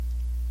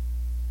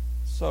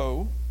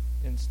So,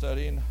 in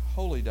studying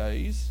holy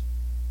days,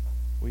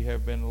 we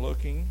have been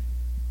looking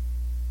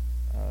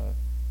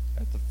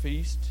at the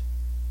feast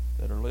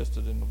that are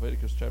listed in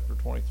Leviticus chapter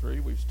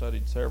 23. We've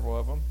studied several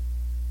of them.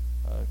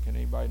 Can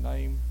anybody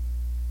name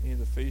any of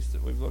the feasts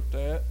that we've looked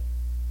at?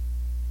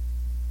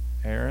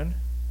 Aaron?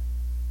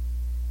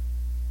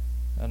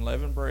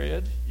 Unleavened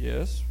bread,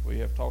 yes, we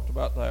have talked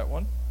about that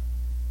one.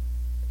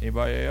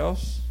 Anybody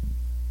else?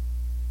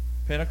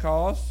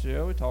 Pentecost,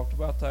 yeah, we talked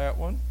about that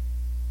one.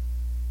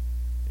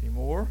 Any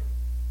more?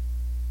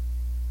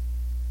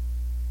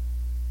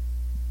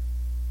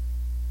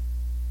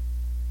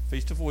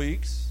 Feast of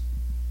Weeks,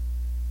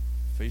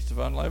 Feast of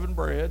Unleavened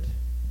Bread,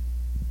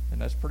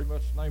 and that's pretty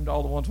much named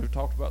all the ones we've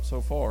talked about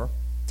so far.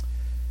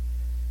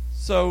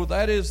 So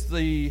that is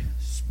the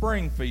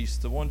spring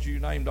feast. The ones you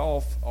named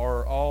off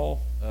are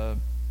all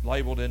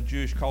labeled in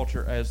Jewish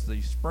culture as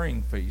the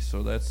spring feast.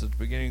 So that's at the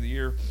beginning of the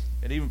year,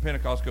 and even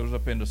Pentecost goes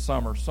up into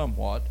summer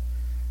somewhat,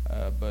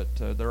 but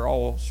they're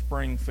all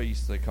spring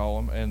feasts, they call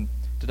them. And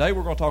today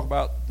we're going to talk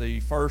about the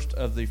first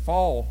of the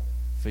fall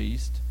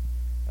feast,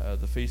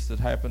 the feast that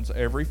happens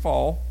every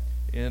fall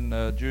in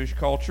Jewish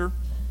culture.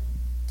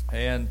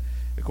 And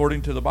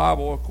according to the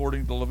Bible,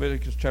 according to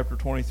Leviticus chapter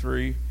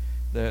 23,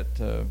 that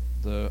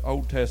the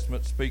Old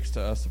Testament speaks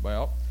to us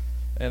about.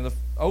 And the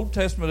Old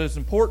Testament is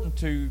important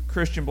to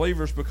Christian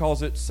believers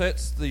because it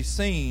sets the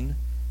scene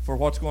for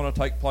what's going to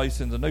take place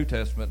in the New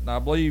Testament. And I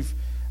believe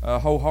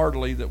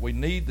wholeheartedly that we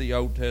need the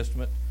Old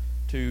Testament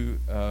to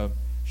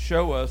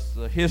show us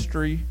the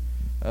history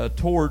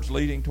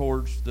leading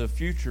towards the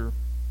future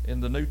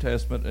in the New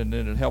Testament, and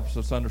then it helps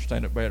us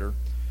understand it better.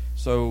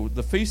 So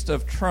the Feast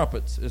of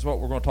Trumpets is what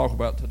we're going to talk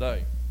about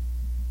today.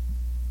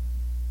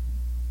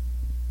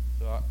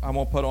 So I'm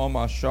going to put on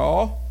my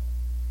shawl,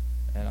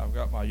 and I've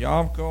got my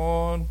yarmulke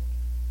on.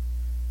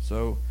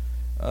 So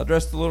I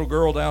dressed the little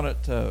girl down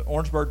at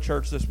Orangeburg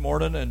Church this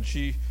morning, and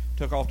she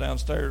took off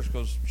downstairs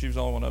because she was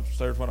the only one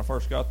upstairs when I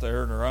first got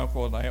there, and her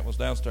uncle and aunt was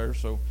downstairs.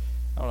 So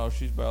I don't know,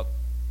 she's about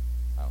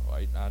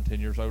 8, 9,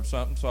 10 years old or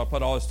something. So I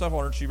put all this stuff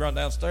on her, and she run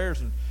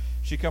downstairs, and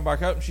she come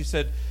back up, and she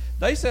said,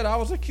 "They said I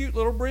was a cute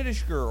little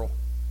British girl."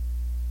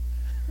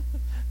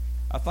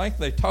 I think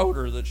they told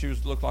her that she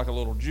looked like a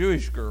little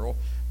Jewish girl,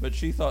 but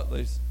she thought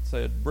they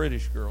said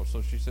British girl,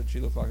 so she said she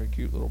looked like a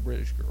cute little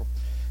British girl.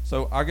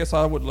 So I guess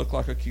I would look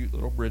like a cute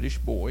little British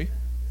boy.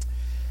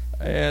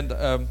 And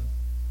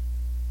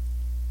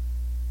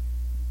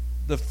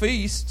the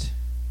feasts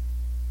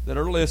that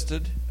are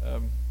listed,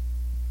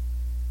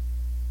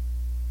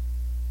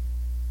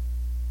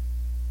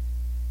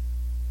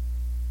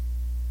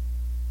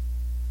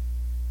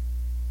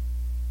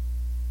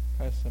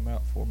 pass them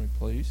out for me,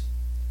 please.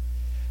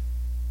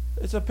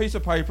 It's a piece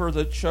of paper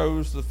that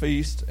shows the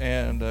feast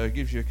and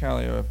gives you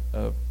kind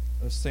of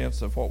a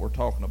sense of what we're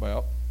talking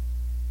about.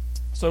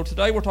 So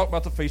today we're talking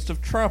about the Feast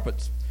of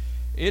Trumpets.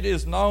 It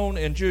is known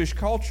in Jewish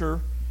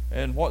culture,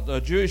 and what the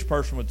Jewish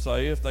person would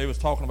say if they was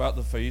talking about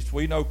the feast,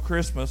 we know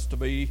Christmas to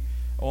be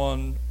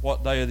on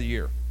what day of the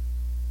year?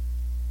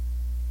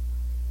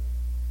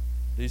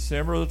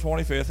 December the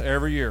 25th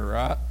every year,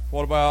 right?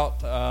 What about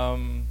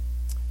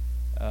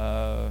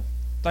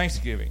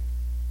Thanksgiving?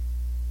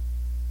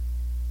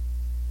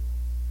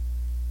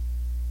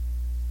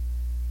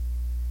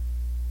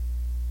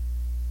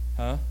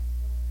 Huh?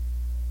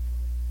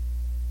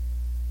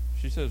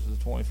 She says the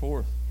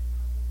 24th.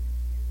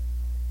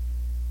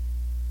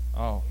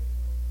 Oh.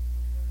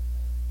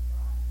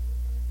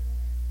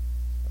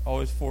 Oh,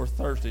 it's fourth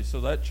Thursday,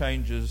 so that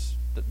changes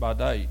by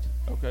date.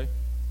 Okay.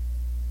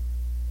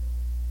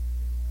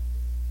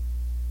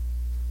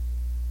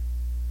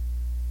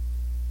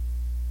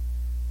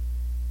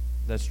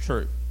 That's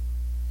true.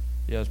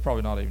 Yeah, it's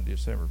probably not even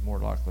December. More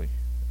likely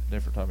a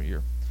different time of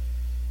year.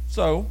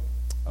 So,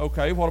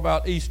 okay, what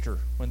about Easter?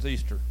 When's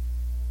Easter?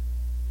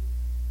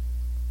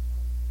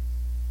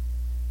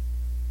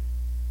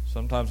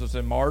 Sometimes it's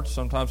in March,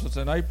 sometimes it's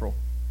in April.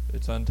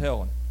 It's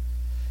untelling.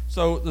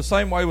 So the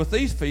same way with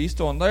these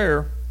feasts on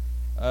there,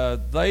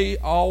 they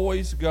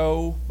always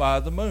go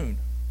by the moon.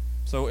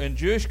 So in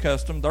Jewish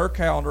custom, their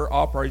calendar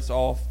operates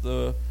off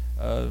the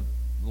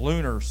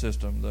lunar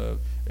system.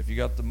 If you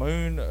got the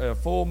moon,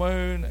 full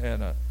moon,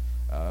 and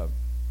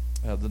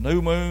the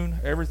new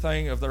moon,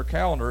 everything of their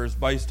calendar is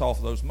based off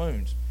of those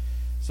moons.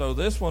 So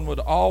this one would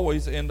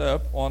always end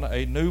up on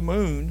a new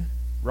moon,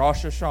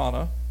 Rosh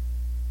Hashanah.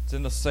 It's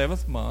in the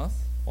 7th month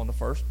on the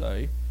first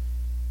day.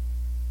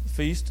 The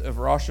Feast of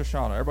Rosh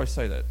Hashanah. Everybody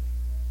say that.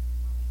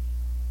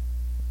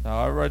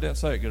 No, everybody didn't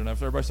say it good enough.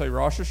 Everybody say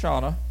Rosh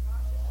Hashanah.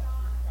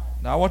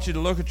 Now I want you to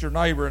look at your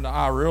neighbor in the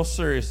eye real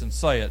serious and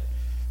say it.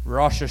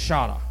 Rosh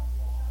Hashanah.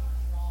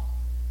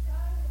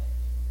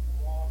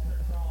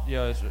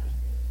 Yeah, it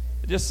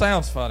just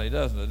sounds funny,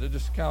 doesn't it? It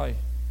just kind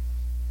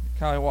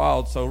of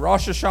wild. So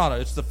Rosh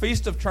Hashanah, it's the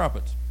Feast of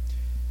Trumpets.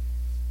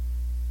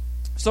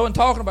 So in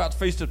talking about the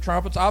Feast of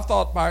Trumpets, I've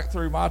thought back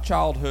through my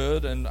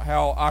childhood and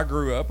how I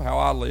grew up, how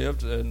I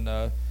lived,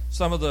 and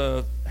some of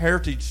the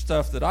heritage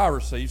stuff that I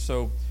received.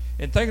 So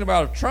in thinking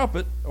about a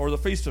trumpet or the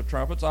Feast of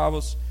Trumpets, I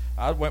was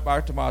I went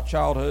back to my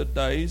childhood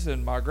days,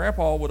 and my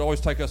grandpa would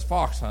always take us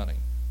fox hunting.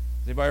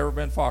 Has anybody ever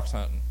been fox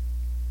hunting?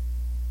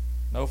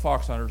 No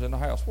fox hunters in the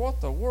house.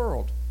 What the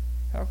world?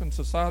 How can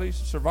society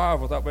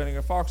survive without being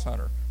a fox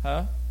hunter?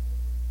 Huh?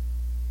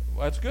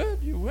 Well, that's good.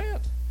 You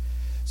went.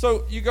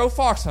 So you go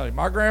fox hunting.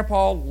 My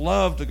grandpa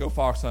loved to go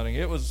fox hunting.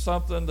 It was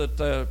something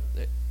that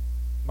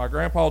my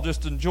grandpa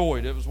just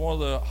enjoyed. It was one of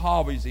the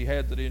hobbies he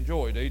had that he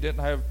enjoyed. He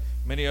didn't have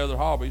many other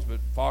hobbies, but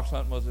fox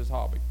hunting was his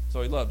hobby.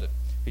 So he loved it.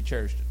 He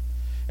cherished it.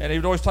 And he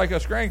would always take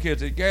us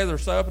grandkids. He'd gather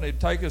us up and he'd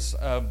take us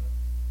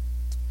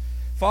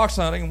fox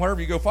hunting. And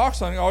whenever you go fox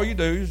hunting, all you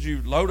do is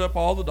you load up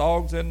all the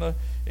dogs in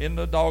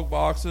the dog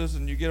boxes,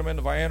 and you get them in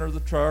the van or the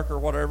truck or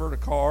whatever, the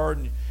car,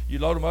 and you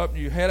load them up and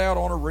you head out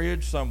on a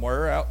ridge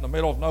somewhere out in the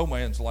middle of no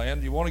man's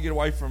land. You want to get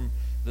away from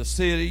the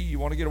city. You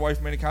want to get away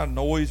from any kind of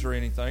noise or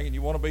anything, and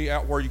you want to be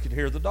out where you can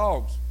hear the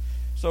dogs.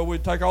 So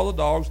we'd take all the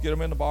dogs, get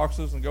them in the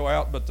boxes, and go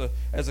out. But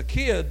as a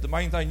kid, the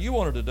main thing you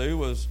wanted to do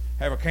was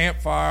have a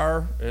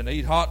campfire and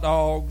eat hot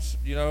dogs,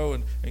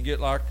 and get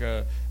like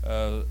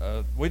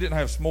we didn't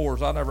have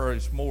s'mores. I never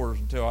ate s'mores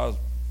until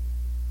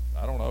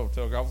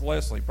until I got with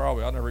Leslie,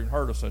 probably. I never even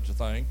heard of such a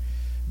thing.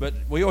 But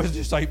we always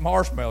just ate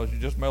marshmallows. You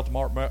just melt the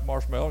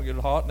marshmallow and get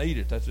it hot and eat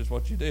it. That's just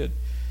what you did.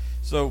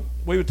 So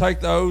we would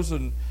take those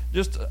and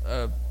just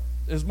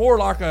it's more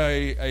like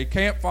a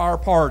campfire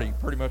party,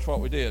 pretty much what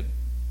we did.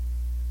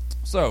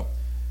 So,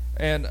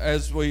 and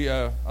as we,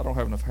 I don't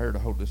have enough hair to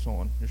hold this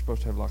on. You're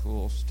supposed to have like a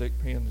little stick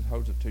pin that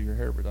holds it to your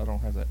hair, but I don't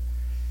have that.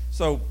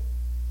 So,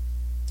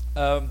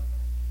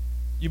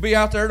 you'd be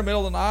out there in the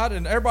middle of the night,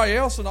 and everybody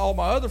else and all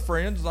my other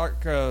friends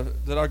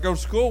that I go to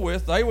school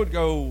with, they would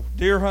go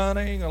deer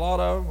hunting. A lot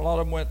of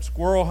them went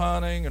squirrel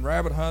hunting and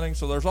rabbit hunting.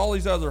 So there's all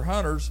these other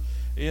hunters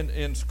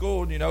in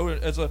school.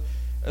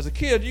 As a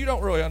kid, you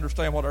don't really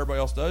understand what everybody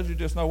else does. You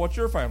just know what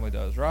your family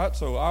does, right?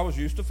 So I was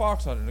used to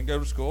fox hunting and go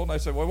to school, and they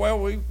said, well,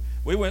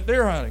 we went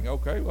deer hunting.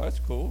 Okay, well, that's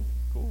cool,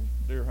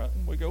 deer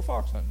hunting. We go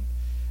fox hunting.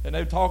 And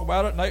they'd talk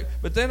about it,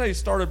 but then they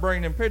started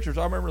bringing in pictures.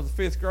 I remember the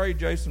 5th grade,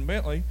 Jason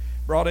Bentley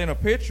brought in a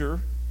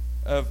picture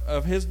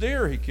of his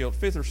deer he killed,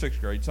 5th or 6th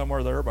grade,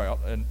 somewhere thereabout.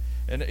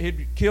 And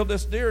he'd killed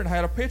this deer and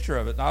had a picture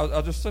of it. And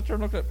I just sit there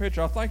and look at that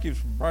picture. I think he was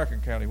from Bracken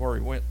County where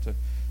he went to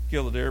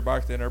kill the deer.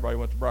 Back then, everybody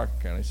went to Bracken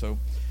County. So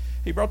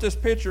he brought this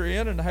picture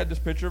in and had this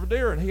picture of a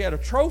deer, and he had a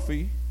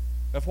trophy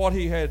of what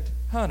he had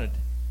hunted.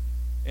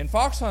 In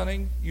fox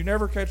hunting, you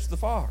never catch the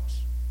fox.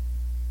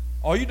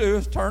 All you do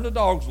is turn the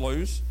dogs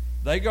loose.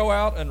 They go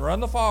out and run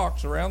the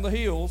fox around the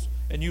hills,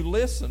 and you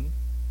listen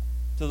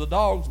to the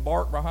dogs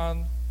bark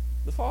behind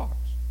the fox.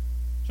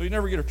 So you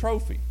never get a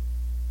trophy.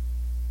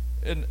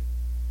 And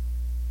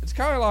it's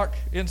kind of like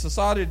in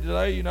society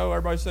today,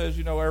 everybody says,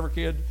 every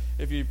kid,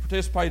 if you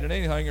participate in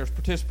anything, there's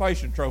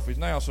participation trophies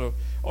now. So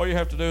all you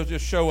have to do is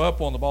just show up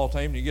on the ball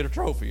team and you get a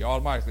trophy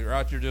automatically,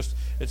 right?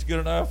 It's good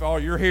enough. Oh,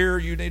 you're here,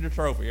 you need a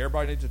trophy.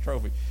 Everybody needs a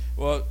trophy.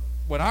 Well,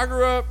 when I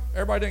grew up,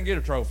 everybody didn't get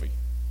a trophy.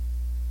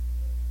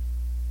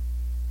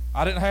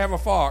 I didn't have a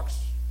fox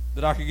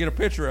that I could get a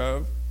picture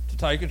of to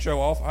take and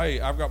show off,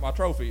 hey, I've got my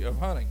trophy of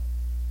hunting.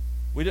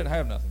 We didn't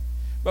have nothing.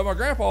 But my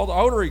grandpa, the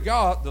older he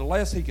got, the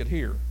less he could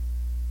hear.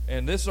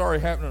 And this is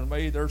already happening to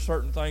me. There's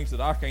certain things that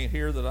I can't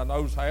hear that I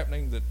know is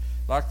happening, that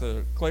like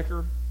the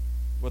clicker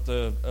with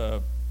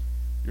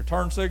your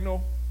turn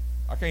signal,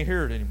 I can't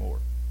hear it anymore.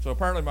 So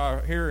apparently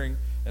my hearing,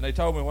 and they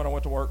told me when I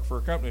went to work for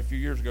a company a few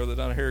years ago, they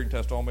done a hearing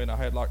test on me, and I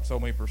had like so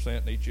many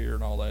percent in each ear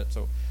and all that.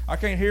 So I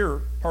can't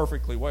hear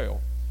perfectly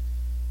well.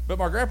 But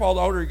my grandpa, the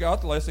older he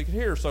got, the less he could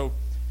hear. So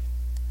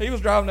he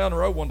was driving down the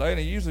road one day, and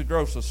he usually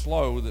drove so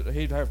slow that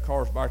he'd have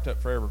cars backed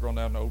up forever going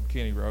down the old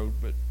Kenny Road.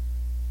 But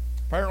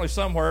apparently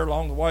somewhere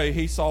along the way,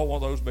 he saw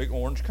one of those big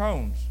orange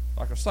cones,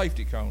 like a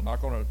safety cone,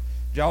 like on a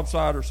job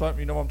site or something.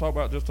 You know what I'm talking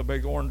about? Just a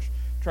big orange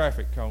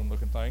traffic cone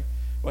looking thing.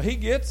 Well, he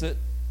gets it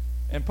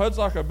and puts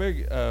like a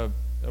big a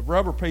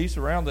rubber piece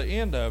around the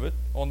end of it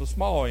on the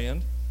small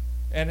end,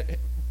 and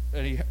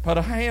he put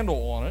a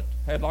handle on it,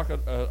 had like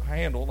a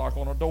handle like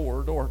on a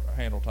door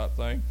handle type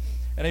thing.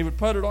 And he would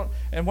put it on,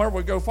 and whenever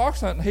we go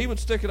fox hunting, he would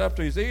stick it up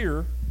to his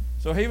ear,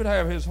 so he would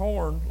have his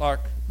horn like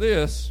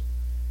this,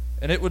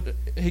 and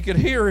he could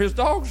hear his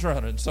dogs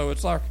running. So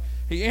it's like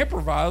he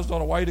improvised on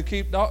a way to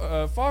keep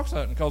fox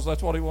hunting, because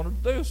that's what he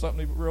wanted to do,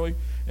 something he really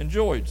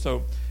enjoyed.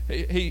 So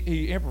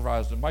he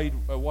improvised and made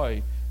a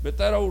way. But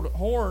that old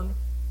horn,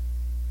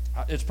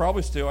 it's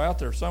probably still out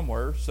there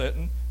somewhere,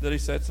 sitting, that he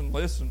sits and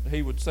listen.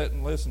 He would sit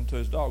and listen to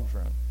his dogs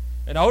run.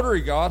 And the older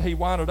he got, he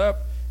wound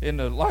up in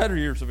the latter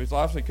years of his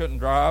life, so he couldn't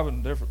drive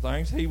and different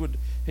things.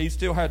 He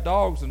still had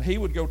dogs, and he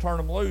would go turn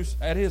them loose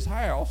at his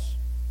house.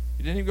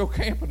 He didn't even go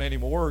camping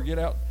anymore or get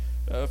out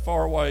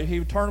far away. He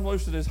would turn them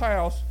loose at his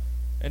house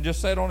and just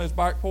sit on his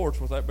back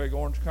porch with that big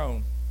orange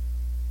cone.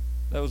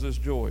 That was his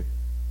joy.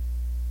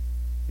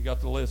 He got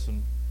to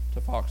listen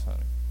to fox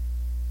hunting.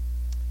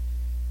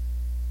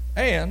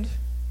 And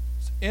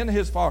in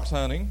his fox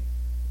hunting,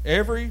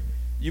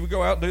 you would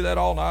go out and do that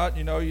all night.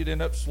 You'd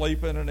end up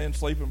sleeping and then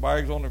sleeping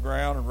bags on the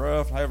ground and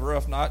have a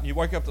rough night. And you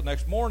wake up the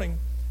next morning.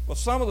 Well,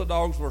 some of the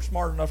dogs were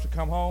smart enough to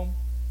come home,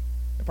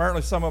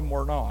 Apparently some of them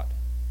were not.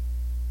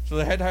 So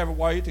they had to have a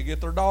way to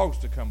get their dogs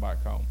to come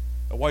back home,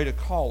 a way to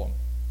call them.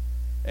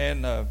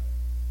 And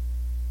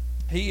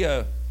he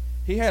had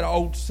an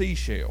old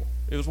seashell.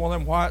 It was one of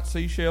them white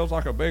seashells,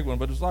 like a big one,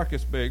 but it's like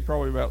this big,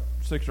 probably about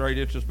 6 or 8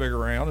 inches big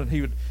around. And he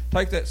would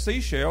take that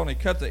seashell and he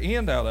cut the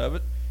end out of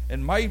it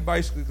and made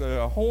basically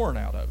a horn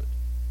out of it.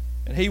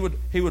 And he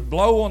would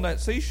blow on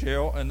that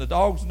seashell, and the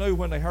dogs knew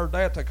when they heard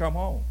that to come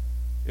home.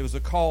 It was a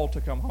call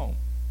to come home.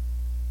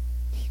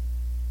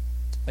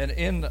 And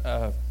in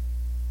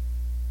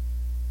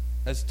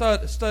as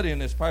studying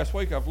this past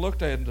week, I've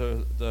looked at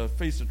the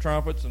Feast of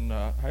Trumpets, and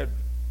had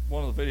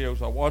one of the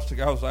videos I watched. The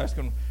guy was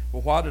asking,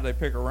 well, why did they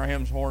pick a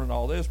ram's horn and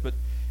all this? But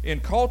in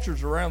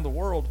cultures around the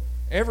world,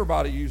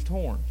 everybody used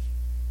horns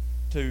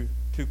to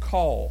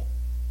call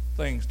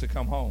things to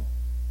come home,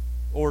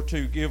 or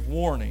to give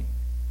warning,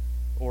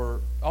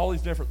 or all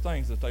these different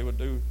things that they would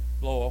do,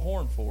 blow a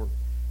horn for.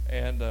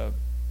 And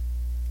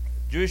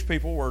Jewish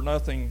people were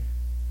nothing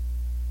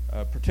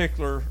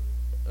particular,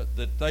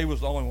 that they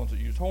was the only ones that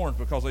used horns,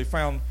 because they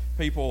found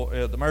people,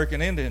 the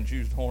American Indians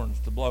used horns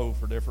to blow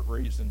for different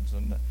reasons,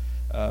 and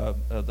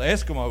the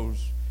Eskimos,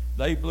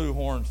 they blew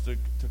horns to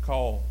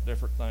call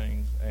different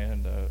things,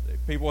 and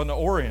people in the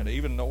Orient,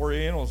 even the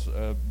Orientals,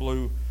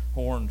 blew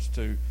horns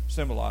to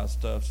symbolize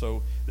stuff.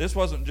 So this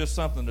wasn't just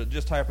something that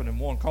just happened in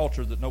one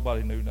culture that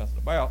nobody knew nothing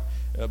about.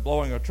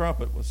 Blowing a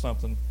trumpet was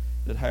something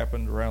that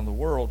happened around the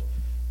world.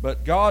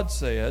 But God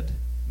said,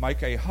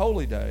 make a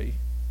holy day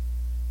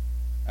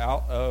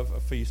out of a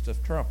feast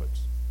of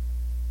trumpets,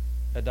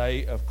 a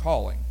day of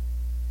calling.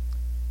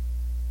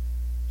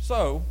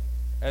 So,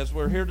 as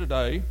we're here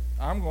today,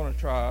 I'm going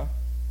to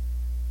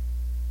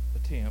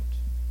attempt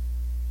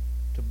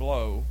to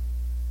blow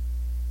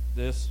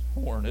this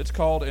horn. It's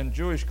called, in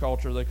Jewish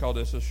culture, they call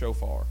this a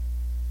shofar.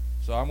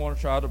 So I'm going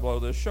to try to blow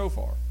this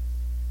shofar.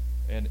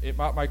 And it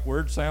might make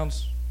weird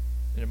sounds,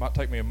 and it might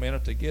take me a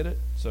minute to get it,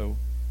 so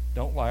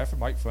don't laugh and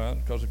make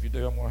fun, because if you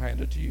do, I'm going to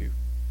hand it to you.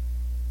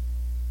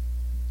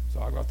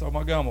 So I've got to throw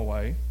my gum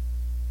away.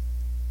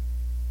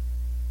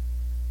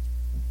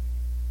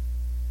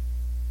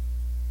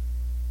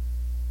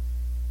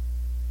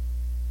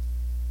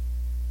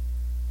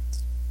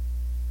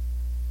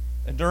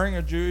 And during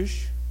a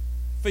Jewish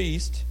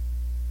feast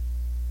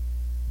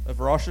of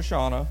Rosh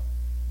Hashanah,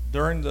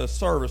 during the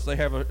service, they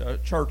have a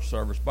church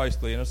service,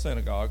 basically, in a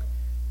synagogue.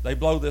 They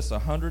blow this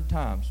 100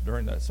 times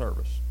during that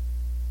service.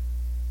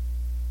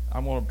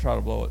 I'm going to try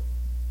to blow it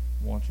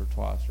once or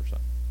twice or something.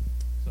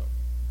 So.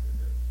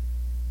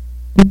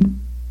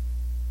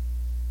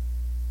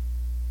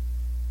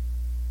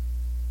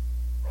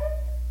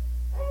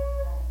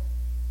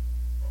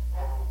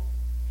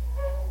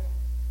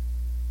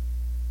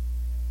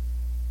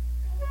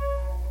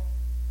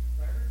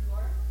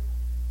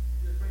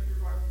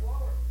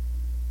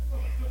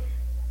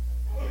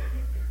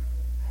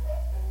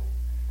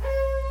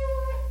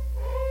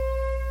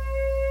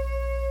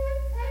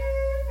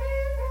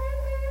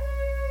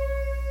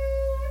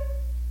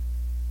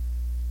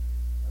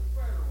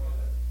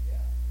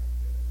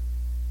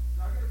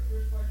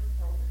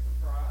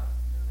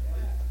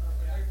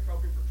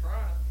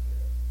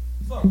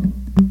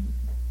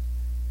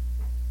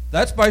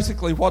 That's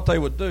basically what they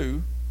would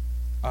do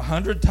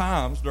 100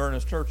 times during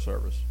this church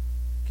service.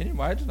 Can you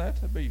imagine that?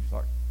 That'd be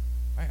like,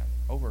 man,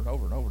 over and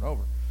over and over and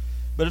over.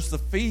 But it's the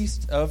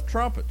Feast of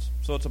Trumpets,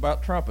 so it's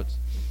about trumpets.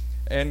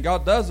 And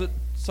God does it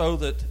so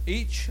that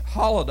each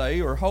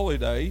holiday or holy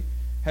day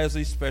has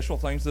these special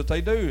things that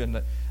they do.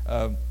 And,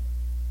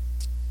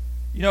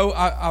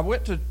 I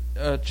went to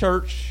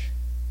church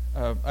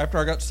after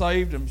I got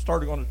saved and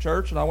started going to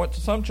church, and I went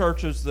to some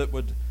churches that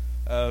would...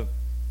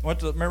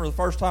 remember the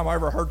first time I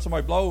ever heard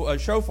somebody blow a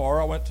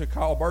shofar, I went to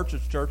Kyle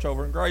Birch's church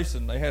over in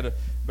Grayson. They had a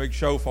big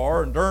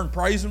shofar, and during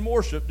praise and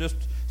worship, just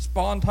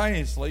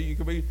spontaneously, you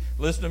could be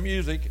listening to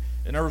music,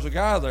 and there was a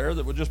guy there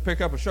that would just pick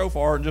up a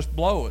shofar and just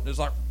blow it. And it's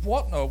like,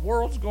 what in the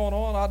world's going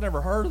on? I'd never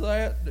heard of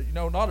that.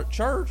 Not at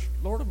church.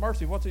 Lord have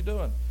mercy, what's he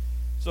doing?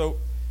 So,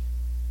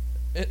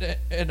 it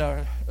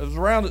was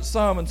around at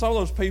some, and some of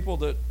those people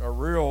that are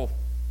real,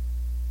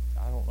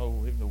 I don't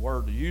know even the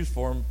word to use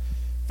for them,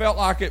 felt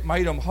like it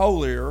made them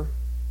holier,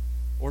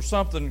 or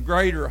something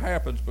greater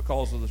happens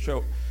because of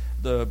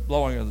the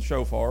blowing of the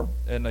shofar,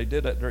 and they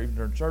did that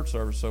during church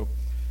service. So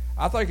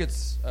I think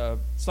it's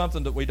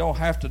something that we don't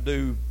have to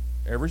do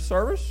every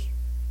service,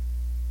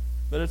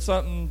 but it's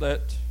something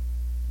that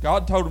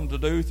God told them to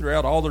do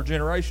throughout all their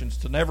generations,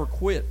 to never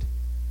quit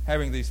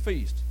having these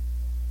feasts.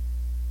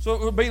 So it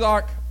would be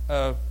like,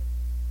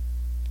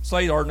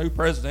 say, our new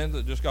president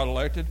that just got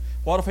elected.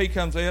 What if he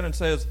comes in and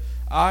says,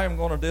 I am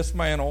going to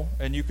dismantle,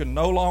 and you can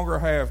no longer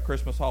have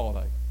Christmas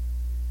holiday?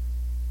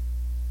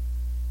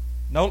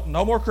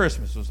 No more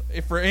Christmases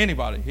for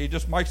anybody. He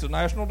just makes a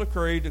national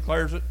decree,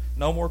 declares it,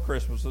 no more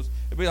Christmases.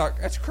 It'd be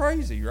like, that's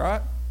crazy,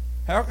 right?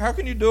 How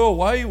can you do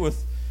away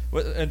with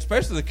and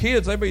especially the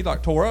kids, they'd be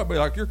like tore up, be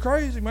like, you're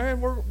crazy,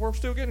 man. We're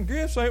still getting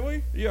gifts, ain't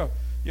we? Yeah.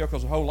 Yeah,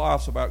 because the whole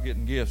life's about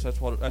getting gifts. That's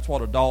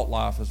what adult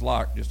life is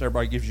like. Just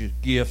everybody gives you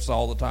gifts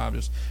all the time.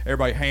 Just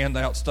everybody hand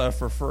out stuff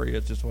for free.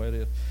 It's just the way it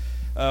is.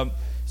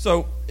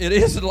 So it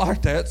isn't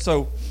like that.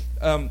 So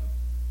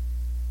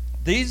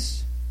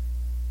these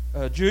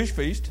Jewish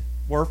feasts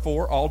were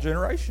for all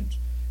generations.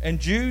 And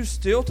Jews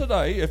still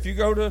today, if you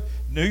go to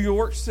New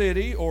York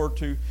City or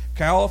to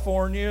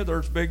California,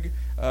 there's big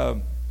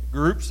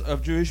groups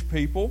of Jewish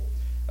people.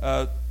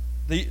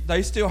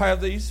 They still have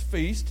these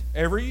feasts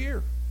every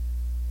year.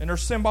 And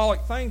there's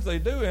symbolic things they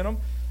do in them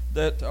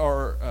that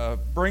are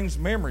brings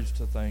memories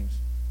to things.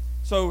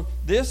 So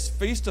this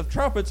Feast of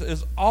Trumpets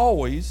is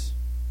always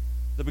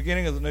the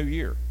beginning of the new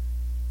year.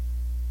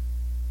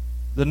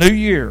 The new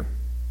year.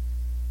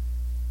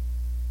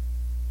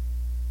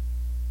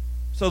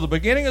 So the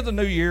beginning of the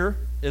new year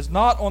is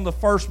not on the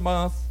first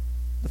month,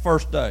 the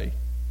first day.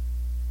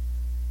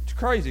 It's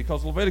crazy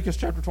because Leviticus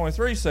chapter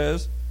 23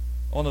 says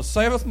on the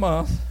 7th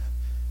month,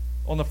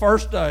 on the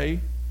first day,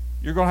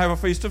 you're going to have a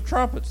Feast of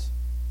Trumpets.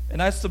 And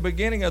that's the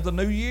beginning of the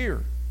new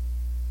year.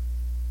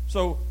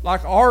 So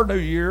like our new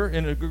year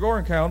in the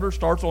Gregorian calendar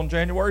starts on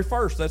January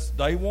 1st. That's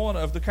day one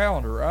of the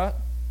calendar, right?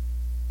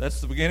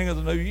 That's the beginning of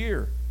the new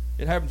year.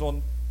 It happens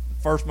on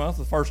the first month,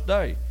 the first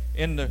day.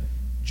 In the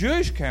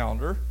Jewish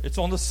calendar, it's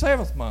on the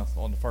 7th month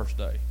on the first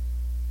day.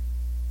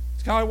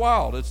 It's kind of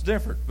wild. It's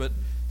different. But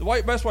the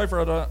best way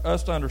for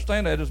us to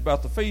understand that is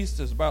about the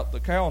feast, is about the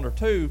calendar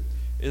too,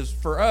 is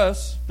for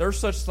us, there's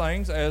such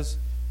things as,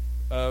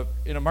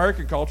 in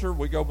American culture,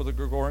 we go with the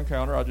Gregorian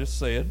calendar, I just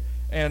said,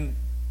 and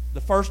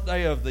the first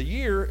day of the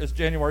year is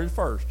January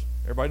 1st.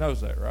 Everybody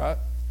knows that, right?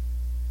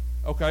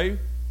 Okay.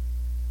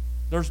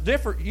 There's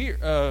different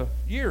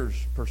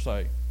years, per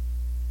se.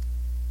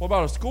 What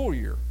about a school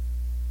year?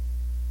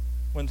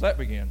 When's that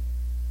begin?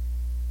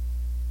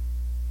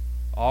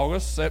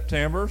 August,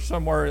 September,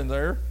 somewhere in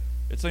there.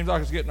 It seems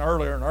like it's getting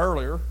earlier and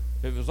earlier.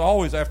 It was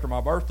always after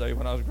my birthday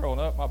when I was growing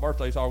up. My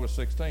birthday's August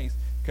 16th. In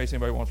case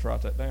anybody wants to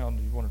write that down,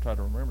 you want to try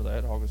to remember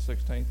that, August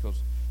 16th, because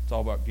it's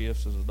all about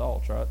gifts as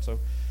adults, right?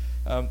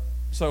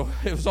 So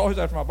it was always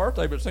after my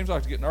birthday, but it seems like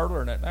it's getting earlier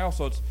than that now.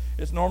 So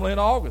it's normally in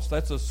August.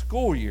 That's a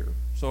school year.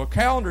 So a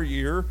calendar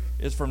year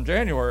is from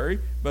January,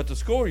 but the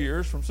school year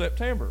is from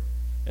September.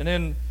 And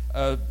then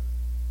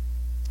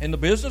in the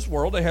business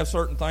world, they have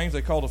certain things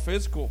they call the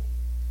fiscal,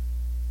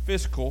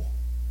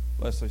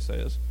 Leslie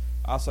says.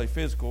 I say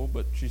physical,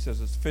 but she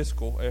says it's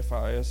fiscal,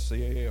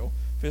 F-I-S-C-A-L,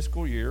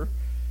 fiscal year.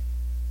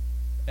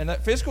 And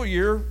that fiscal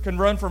year can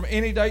run from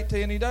any date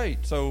to any date.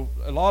 So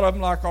a lot of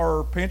them, like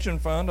our pension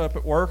fund up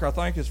at work, I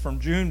think is from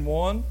June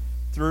 1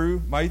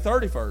 through May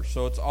 31st.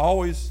 So it's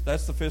always,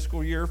 that's the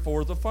fiscal year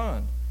for the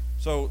fund.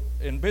 So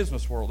in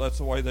business world, that's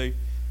the way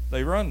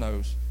they run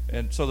those.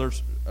 And so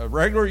there's a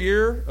regular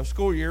year, a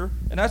school year,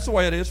 and that's the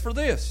way it is for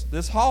this.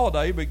 This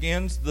holiday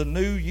begins the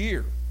new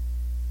year.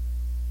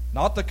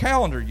 Not the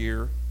calendar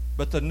year,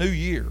 but the new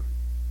year.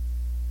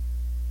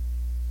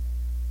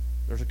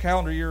 There's a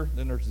calendar year,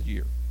 then there's the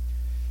year.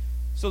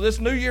 So this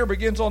new year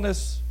begins on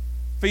this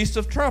Feast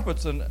of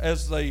Trumpets, and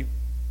it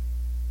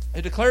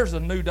declares a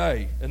new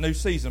day, a new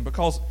season,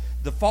 because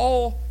the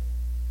fall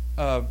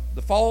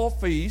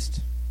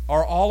feast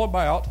are all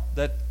about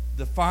that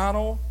the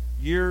final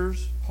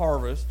year's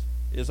harvest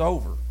is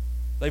over.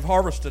 They've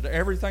harvested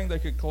everything they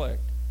could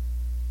collect.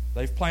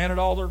 They've planted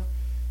all their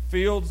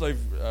fields. They've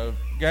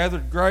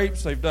gathered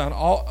grapes. They've done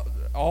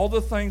all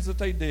the things that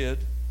they did.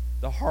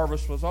 The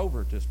harvest was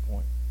over at this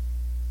point.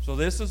 So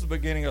this is the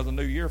beginning of the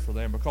new year for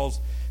them, because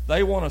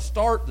they want to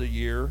start the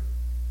year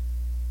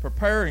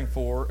preparing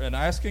for and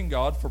asking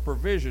God for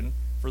provision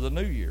for the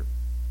new year,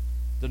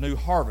 the new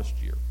harvest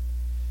year.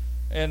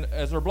 And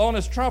as they're blowing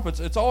these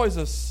trumpets, it's always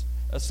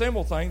a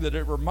symbol thing that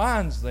it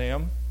reminds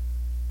them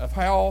of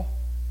how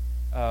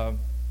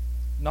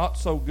not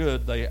so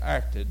good they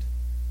acted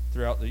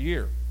throughout the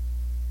year.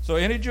 So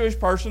any Jewish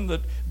person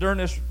that during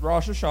this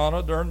Rosh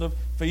Hashanah, during the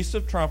Feast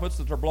of Trumpets,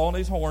 that they're blowing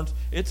these horns,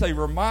 it's a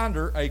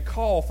reminder, a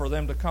call for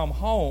them to come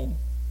home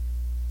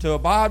to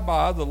abide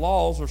by the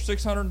laws, or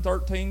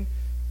 613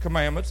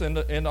 commandments in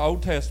the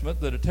Old Testament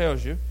that it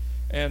tells you.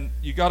 And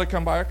you got to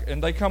come back,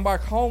 and they come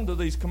back home to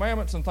these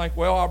commandments and think,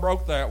 well, I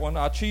broke that one.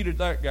 I cheated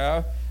that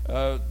guy.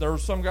 There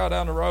was some guy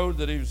down the road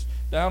that he was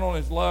down on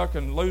his luck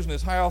and losing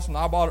his house, and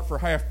I bought it for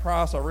half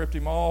price. I ripped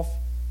him off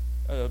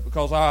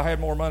because I had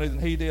more money than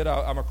he did.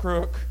 I'm a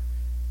crook.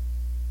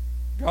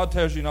 God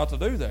tells you not to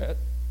do that.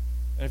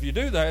 And if you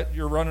do that,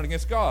 you're running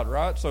against God,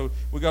 right? So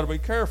we got to be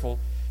careful,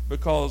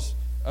 because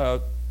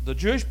the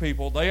Jewish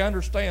people, they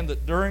understand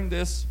that during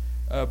this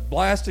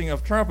blasting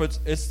of trumpets,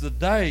 it's the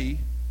day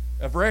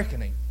of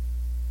reckoning.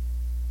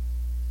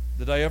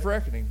 The day of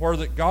reckoning, where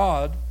that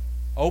God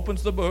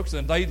opens the books,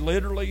 and they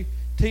literally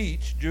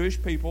teach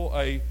Jewish people,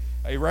 a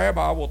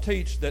rabbi will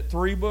teach that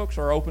 3 books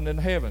are opened in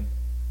heaven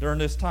during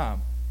this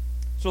time.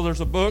 So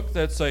there's a book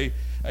that's a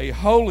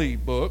holy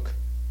book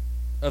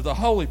of the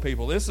holy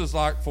people. This is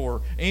like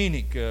for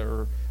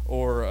Enoch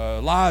or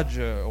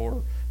Elijah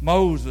or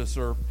Moses,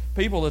 or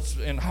people that's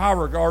in high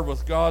regard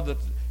with God, that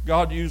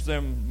God used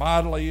them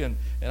mightily, and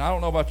I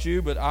don't know about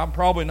you, but I'm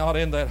probably not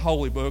in that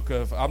holy book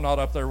I'm not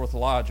up there with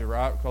Elijah,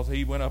 right? Because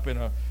he went up in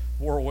a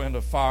whirlwind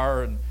of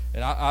fire, and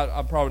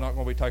I'm probably not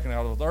going to be taken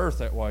out of the earth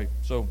that way.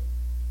 So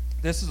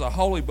this is a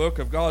holy book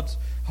of God's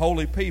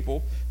holy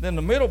people. Then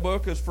the middle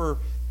book is for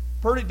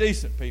pretty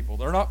decent people.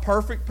 They're not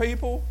perfect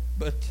people,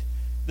 but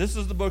this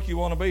is the book you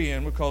want to be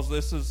in, because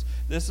this is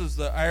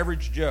the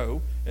average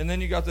Joe. And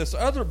then you got this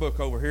other book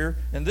over here,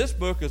 and this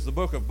book is the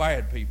book of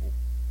bad people.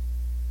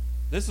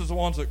 This is the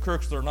ones that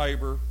crooks their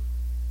neighbor.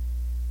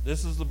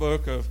 This is the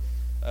book of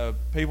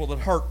people that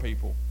hurt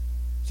people.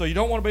 So you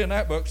don't want to be in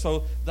that book.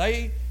 So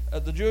the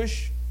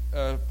Jewish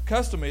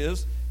custom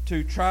is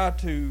to try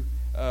to,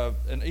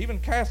 and even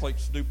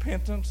Catholics do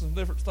penance and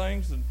different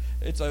things, and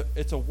it's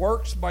a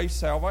works-based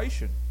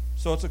salvation.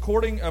 So it's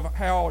according of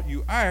how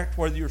you act,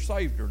 whether you're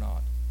saved or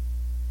not.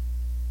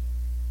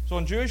 So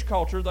in Jewish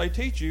culture, they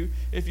teach you,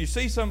 if you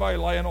see somebody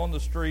laying on the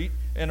street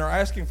and are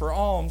asking for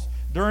alms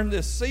during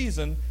this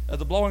season of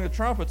the blowing of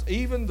trumpets,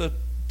 even the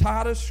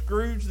tightest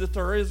Scrooge that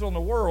there is on the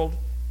world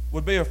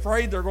would be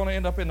afraid they're going to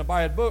end up in the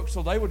bad book,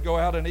 so they would go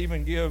out and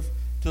even give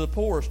to the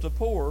poorest of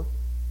poor,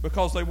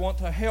 because they want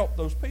to help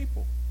those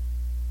people,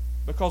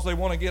 because they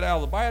want to get out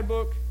of the bad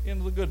book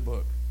into the good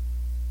book.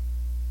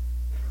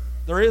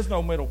 There is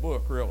no middle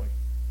book, really.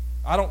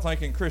 I don't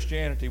think in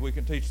Christianity we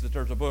can teach that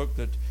there's a book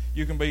that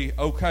you can be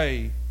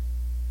okay,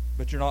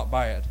 but you're not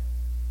bad.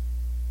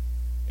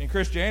 In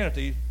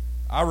Christianity,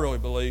 I really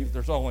believe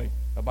there's only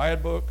a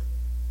bad book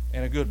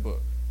and a good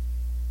book.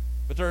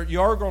 But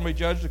you are going to be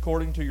judged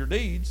according to your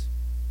deeds.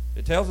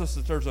 It tells us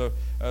that there's a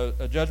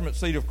judgment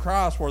seat of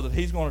Christ where that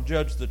he's going to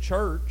judge the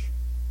church,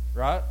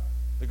 right?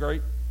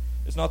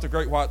 It's not the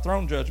great white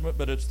throne judgment,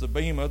 but it's the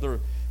bema,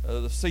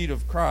 the seat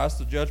of Christ,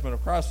 the judgment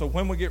of Christ. So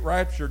when we get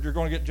raptured, you're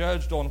going to get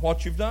judged on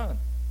what you've done.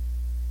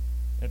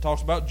 And it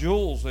talks about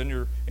jewels in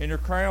your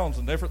crowns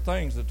and different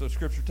things that the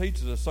Scripture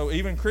teaches us. So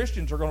even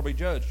Christians are going to be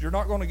judged. You're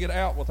not going to get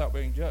out without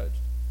being judged.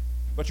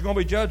 But you're going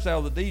to be judged out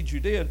of the deeds you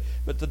did,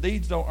 but the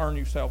deeds don't earn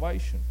you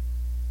salvation.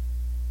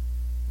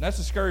 And that's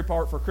the scary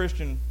part for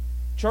Christian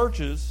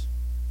churches.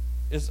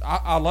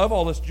 I love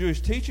all this Jewish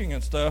teaching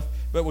and stuff,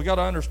 but we got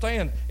to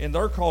understand, in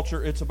their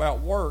culture it's about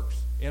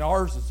works. In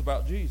ours it's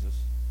about Jesus.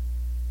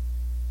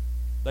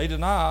 They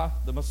deny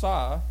the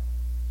Messiah,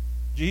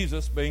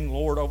 Jesus, being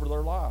Lord over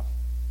their life.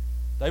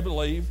 They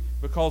believe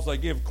because they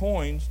give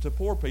coins to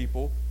poor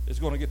people is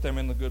going to get them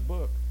in the good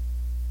book.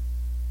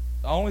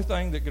 The only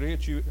thing that could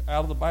get you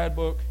out of the bad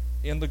book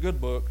in the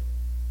good book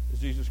is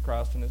Jesus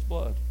Christ and his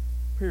blood.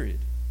 Period.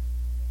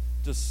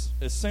 Just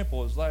as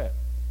simple as that.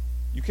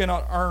 You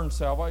cannot earn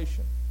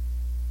salvation.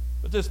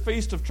 But this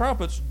Feast of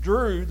Trumpets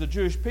drew the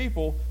Jewish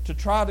people to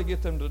try to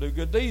get them to do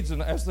good deeds.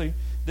 And as they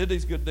did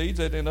these good deeds,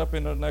 they'd end up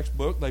in the next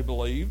book, they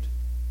believed.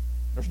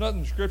 There's nothing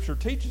in Scripture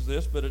teaches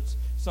this, but it's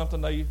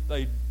something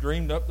they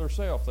dreamed up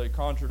themselves. They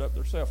conjured up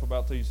themselves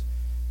about these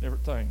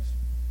different things.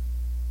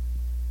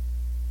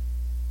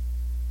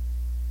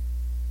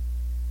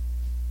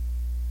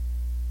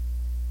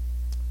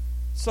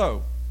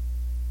 So,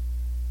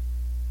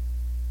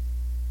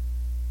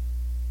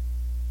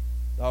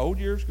 the old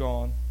year's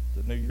gone,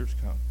 the new year's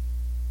come.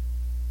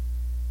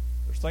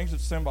 There's things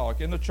that's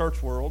symbolic. In the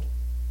church world,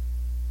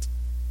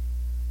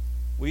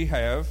 we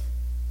have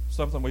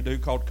something we do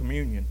called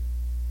communion.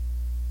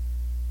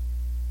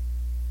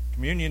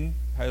 Communion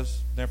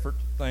has different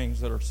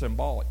things that are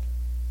symbolic.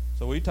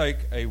 So we take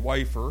a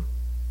wafer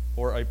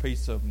or a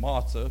piece of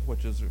matzah,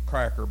 which is a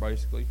cracker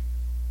basically.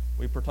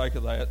 We partake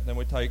of that. Then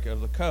we take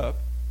of the cup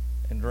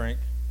and drink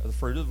of the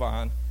fruit of the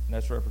vine, and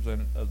that's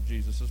representative of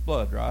Jesus'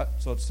 blood, right?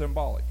 So it's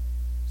symbolic.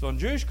 So in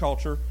Jewish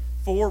culture,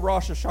 for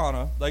Rosh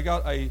Hashanah, they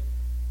got a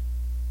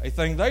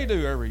thing they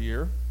do every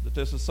year, that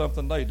this is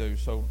something they do.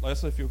 So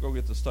Leslie, if you'll go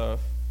get the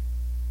stuff.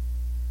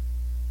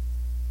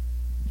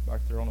 It's back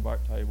there on the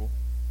back table.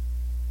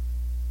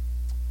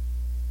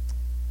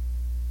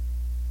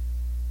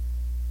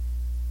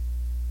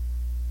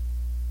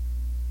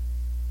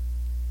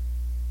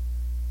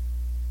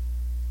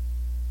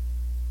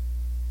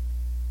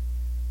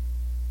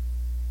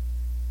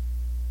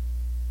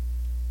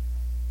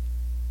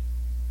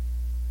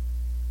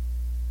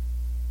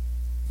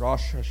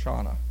 Rosh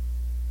Hashanah.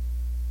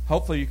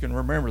 Hopefully you can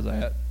remember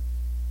that.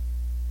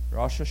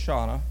 Rosh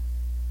Hashanah.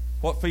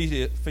 What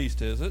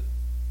feast is it?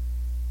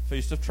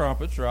 Feast of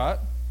Trumpets, right?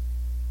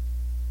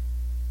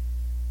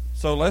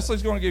 So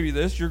Leslie's going to give you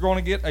this. You're going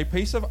to get a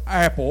piece of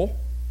apple,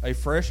 a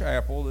fresh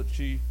apple that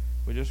we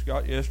just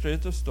got yesterday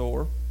at the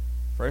store.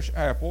 Fresh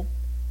apple.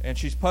 And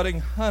she's putting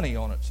honey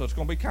on it. So it's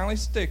going to be kind of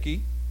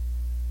sticky.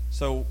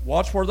 So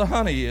watch where the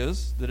honey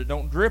is, that it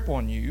don't drip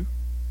on you.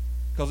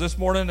 Because this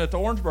morning at the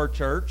Orangeburg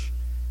church,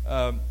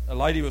 a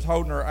lady was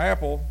holding her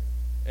apple,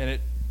 and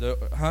the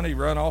honey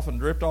run off and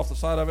dripped off the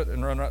side of it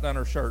and run right down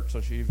her shirt. So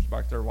she was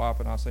back there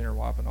wiping. I seen her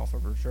wiping off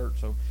of her shirt.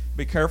 So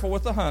be careful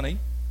with the honey,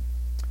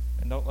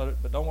 and don't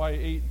want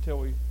to eat until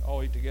we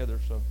all eat together.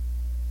 So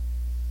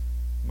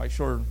make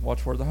sure and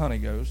watch where the honey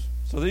goes.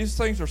 So these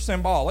things are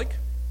symbolic.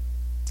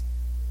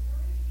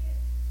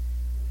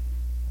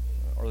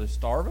 Are they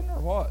starving or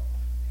what?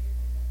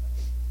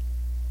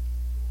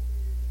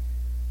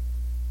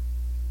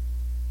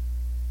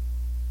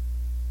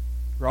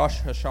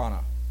 Rosh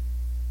Hashanah.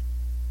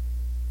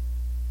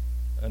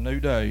 A new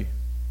day.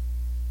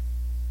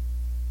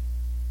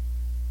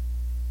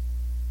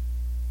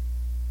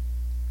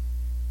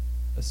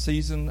 A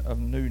season of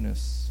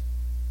newness.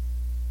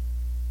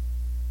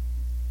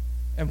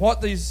 And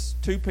what these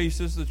two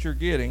pieces that you're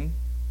getting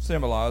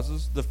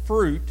symbolizes, the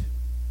fruit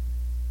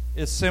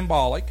is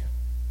symbolic.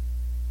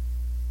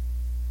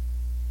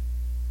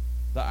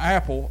 The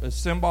apple is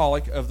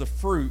symbolic of the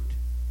fruit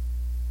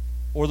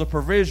or the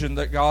provision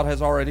that God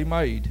has already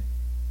made.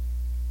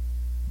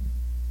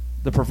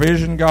 The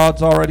provision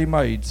God's already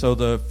made. So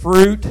the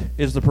fruit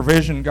is the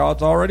provision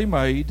God's already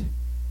made.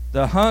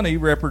 The honey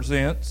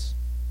represents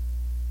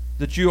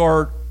that you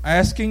are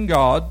asking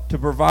God to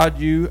provide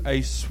you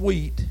a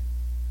sweet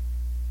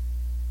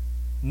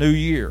new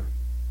year.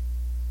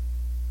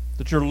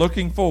 That you're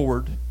looking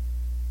forward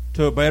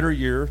to a better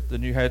year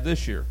than you had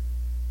this year.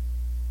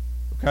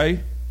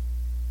 Okay?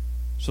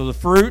 So the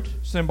fruit,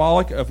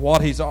 symbolic of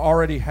what He's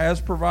already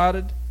has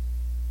provided.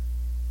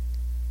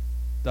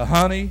 The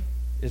honey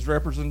is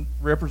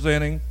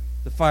representing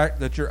the fact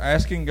that you're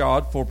asking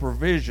God for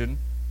provision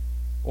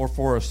or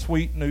for a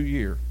sweet new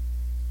year.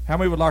 How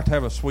many would like to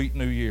have a sweet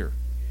new year?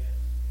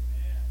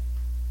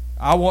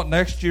 I want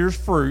next year's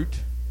fruit.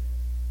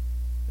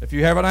 If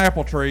you have an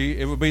apple tree,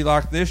 it would be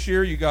like this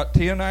year you got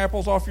 10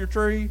 apples off your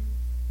tree.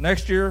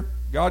 Next year,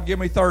 God give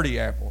me 30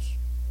 apples.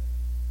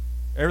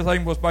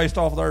 Everything was based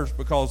off of theirs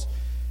because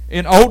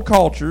in old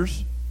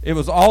cultures, it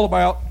was all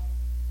about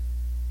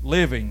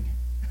living,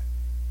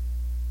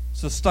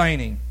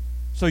 sustaining.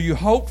 So you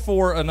hope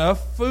for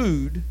enough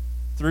food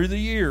through the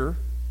year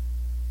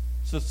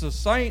to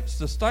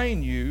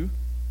sustain you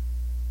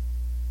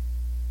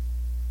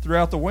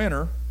throughout the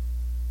winter.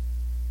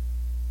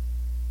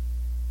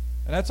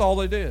 And that's all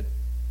they did.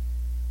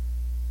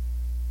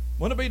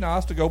 Wouldn't it be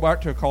nice to go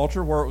back to a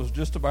culture where it was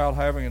just about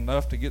having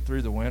enough to get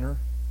through the winter?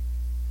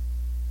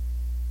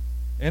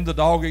 In the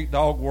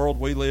dog-eat-dog world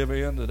we live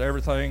in, that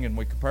everything, and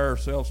we compare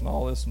ourselves and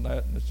all this and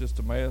that, and it's just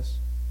a mess.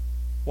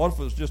 What if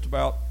it was just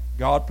about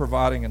God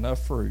providing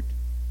enough fruit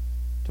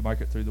to make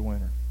it through the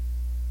winter?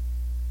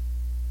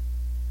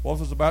 What if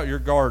it was about your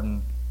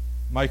garden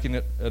making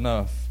it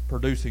enough,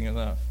 producing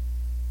enough?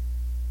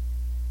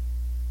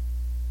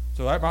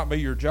 So that might be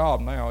your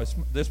job now.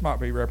 This might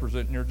be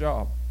representing your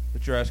job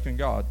that you're asking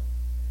God.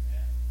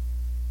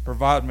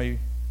 Provide me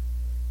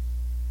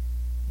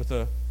with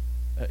an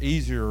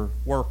easier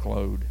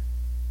workload.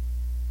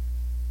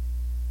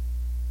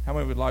 How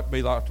many would like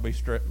to be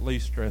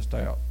least stressed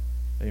out?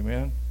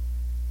 Amen.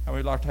 How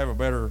many would like to have a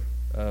better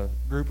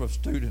group of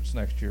students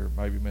next year?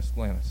 Maybe Miss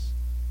Glennis.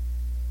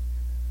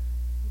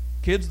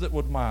 Kids that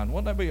would mind.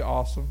 Wouldn't that be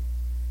awesome?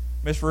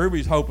 Miss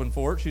Ruby's hoping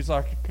for it. She's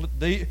like,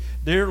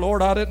 dear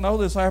Lord, I didn't know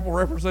this apple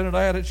represented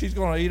that. And she's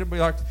going to eat it and be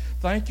like,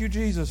 thank you,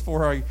 Jesus,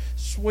 for a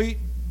sweet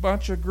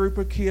bunch of group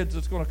of kids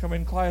that's going to come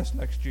in class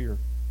next year.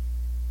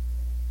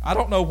 I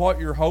don't know what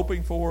you're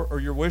hoping for or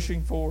you're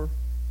wishing for,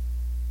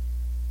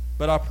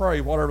 but I pray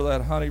whatever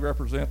that honey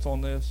represents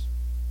on this,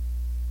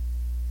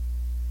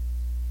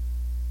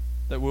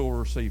 that we'll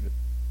receive it,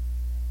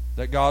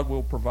 that God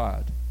will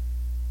provide.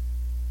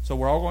 So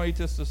we're all going to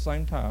eat this at the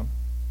same time.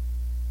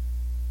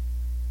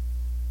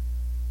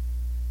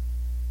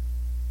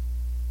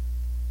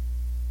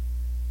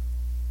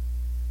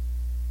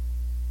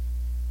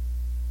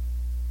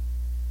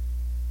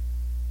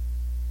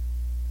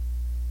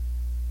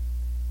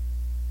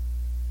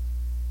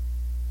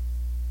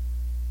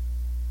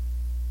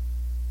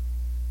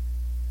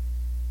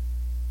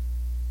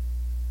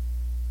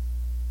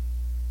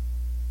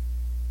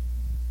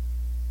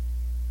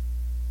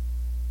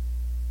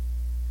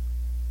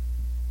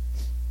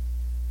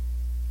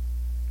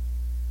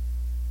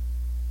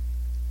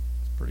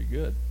 Pretty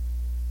good.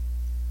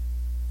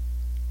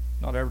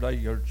 Not every day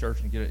you go to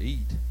church and get to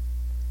eat.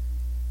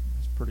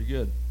 It's pretty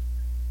good.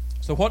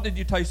 So what did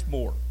you taste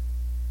more?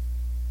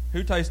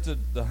 Who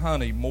tasted the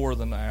honey more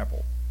than the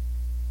apple?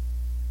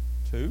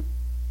 2.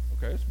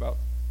 Okay, it's about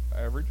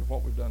average of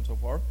what we've done so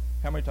far.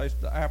 How many tasted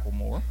the apple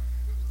more?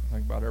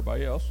 Think about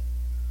everybody else.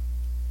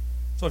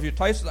 So if you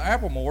tasted the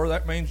apple more,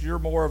 that means you're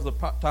more of the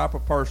type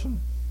of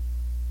person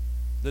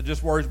that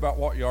just worries about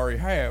what you already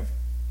have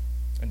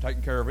and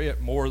taking care of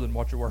it more than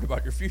what you're worried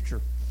about your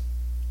future.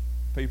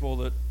 People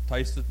that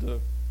tasted the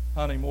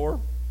honey more,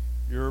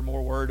 you're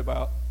more worried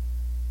about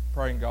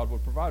praying God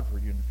would provide for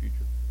you in the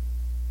future.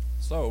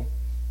 So,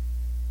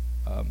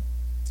 I'm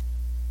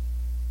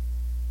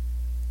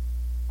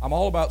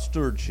all about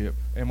stewardship,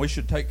 and we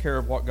should take care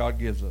of what God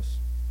gives us.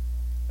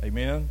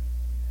 Amen?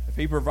 If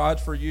He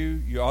provides for you,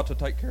 you ought to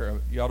take care of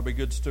it. You ought to be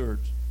good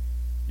stewards.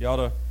 You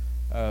ought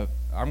to.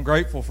 I'm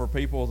grateful for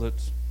people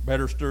that's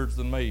better stewards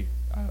than me.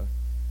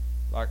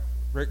 Like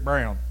Rick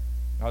Brown.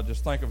 I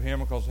just think of him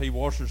because he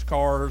washes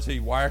cars,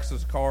 he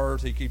waxes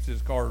cars, he keeps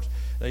his cars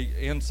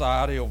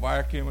inside, he'll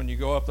vacuum, and you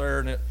go up there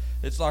and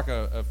it's like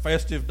a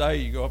festive day.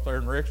 You go up there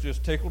and Rick's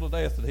just tickled to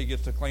death that he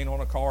gets to clean on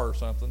a car or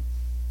something.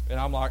 And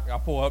I'm like, I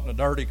pull up in a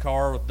dirty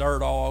car with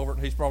dirt all over it,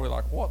 and he's probably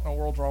like, what in the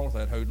world's wrong with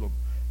that hoodlum?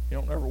 He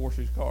don't never wash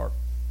his car.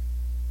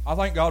 I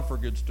thank God for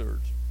good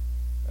stewards.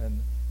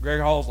 And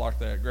Greg Hall's like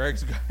that.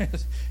 Greg's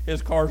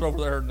his cars over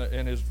there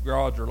in his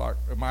garage are like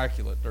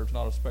immaculate. There's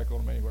not a speck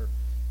on them anywhere.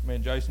 Me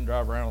and Jason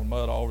drive around with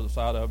mud all over the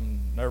side of them.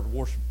 And never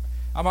wash.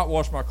 I might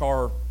wash my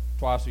car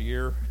twice a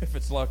year if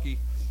it's lucky.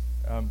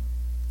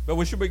 But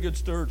we should be good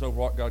stewards over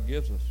what God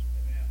gives us.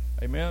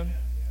 Amen. Amen?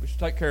 We should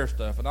take care of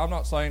stuff. And I'm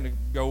not saying to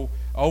go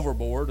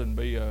overboard and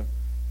be a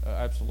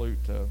absolute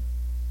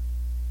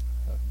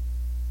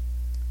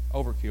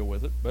overkill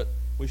with it, but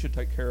we should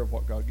take care of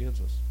what God gives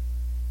us.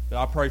 And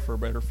I pray for a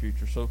better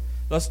future. So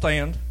let's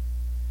stand.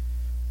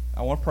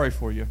 I want to pray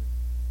for you.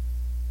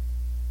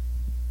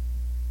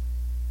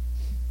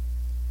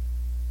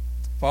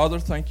 Father,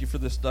 thank you for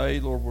this day.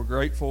 Lord, we're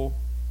grateful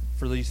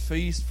for these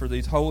feasts, for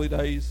these holy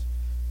days.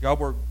 God,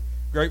 we're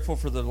grateful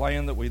for the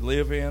land that we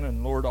live in,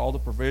 and Lord, all the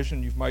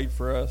provision you've made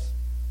for us.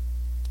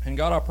 And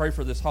God, I pray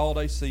for this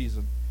holiday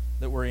season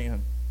that we're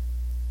in.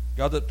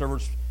 God, that there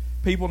was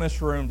people in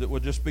this room that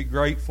would just be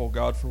grateful,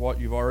 God, for what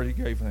you've already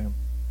gave them.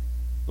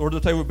 Lord,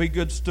 that they would be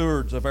good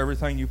stewards of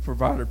everything you've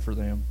provided for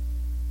them.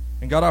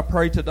 And God, I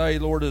pray today,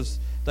 Lord, as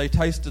they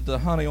tasted the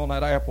honey on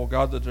that apple,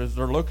 God, that as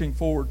they're looking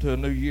forward to a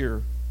new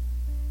year,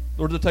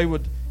 Lord, that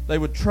they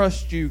would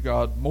trust you,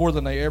 God, more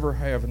than they ever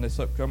have in this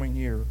upcoming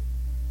year.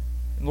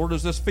 And Lord,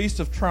 as this Feast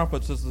of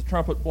Trumpets, as the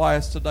trumpet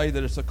blasts today,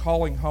 that it's a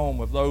calling home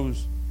of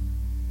those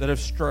that have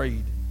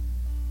strayed.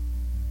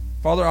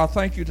 Father, I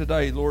thank you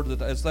today, Lord,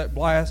 that as that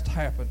blast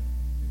happened,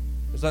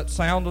 as that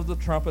sound of the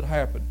trumpet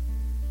happened,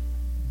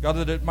 God,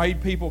 that it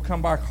made people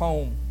come back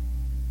home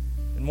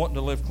and wanting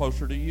to live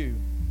closer to you.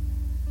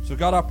 So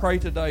God, I pray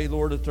today,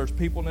 Lord, that there's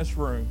people in this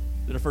room,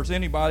 that if there's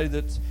anybody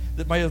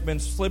that may have been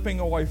slipping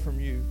away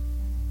from you,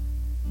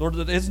 Lord,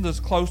 that isn't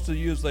as close to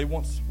you as they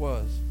once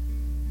was.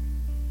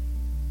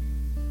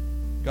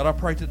 God, I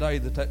pray today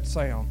that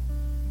sound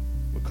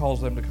would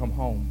cause them to come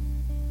home.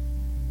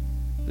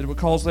 That it would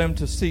cause them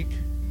to seek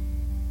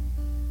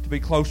to be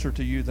closer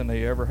to you than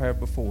they ever have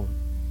before.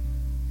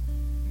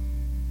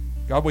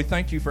 God, we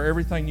thank you for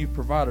everything you've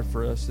provided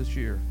for us this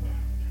year.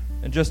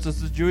 And just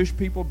as the Jewish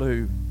people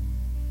do,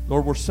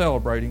 Lord, we're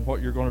celebrating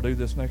what you're going to do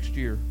this next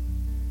year.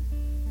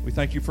 We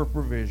thank you for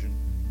provision.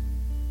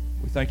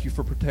 We thank you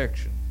for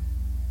protection.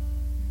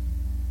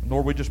 And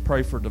Lord, we just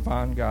pray for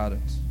divine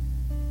guidance.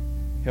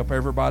 Help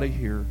everybody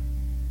here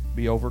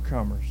be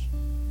overcomers.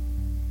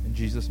 In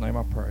Jesus' name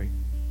I pray.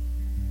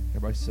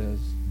 Everybody says,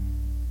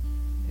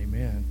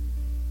 amen.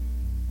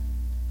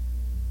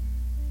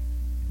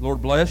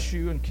 Lord bless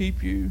you and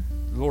keep you.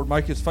 The Lord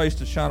make his face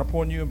to shine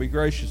upon you and be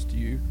gracious to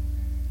you.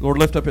 The Lord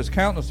lift up his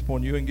countenance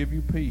upon you and give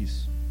you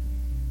peace.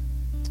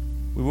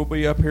 We will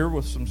be up here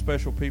with some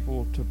special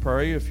people to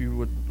pray if you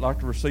would like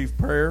to receive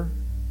prayer.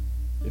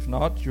 If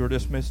not, you're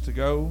dismissed to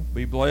go.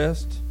 Be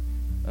blessed.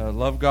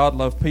 Love God,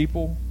 love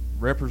people.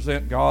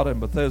 Represent God and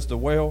Bethesda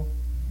well.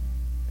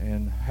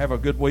 And have a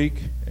good week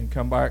and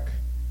come back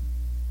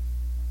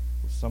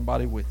with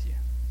somebody with you.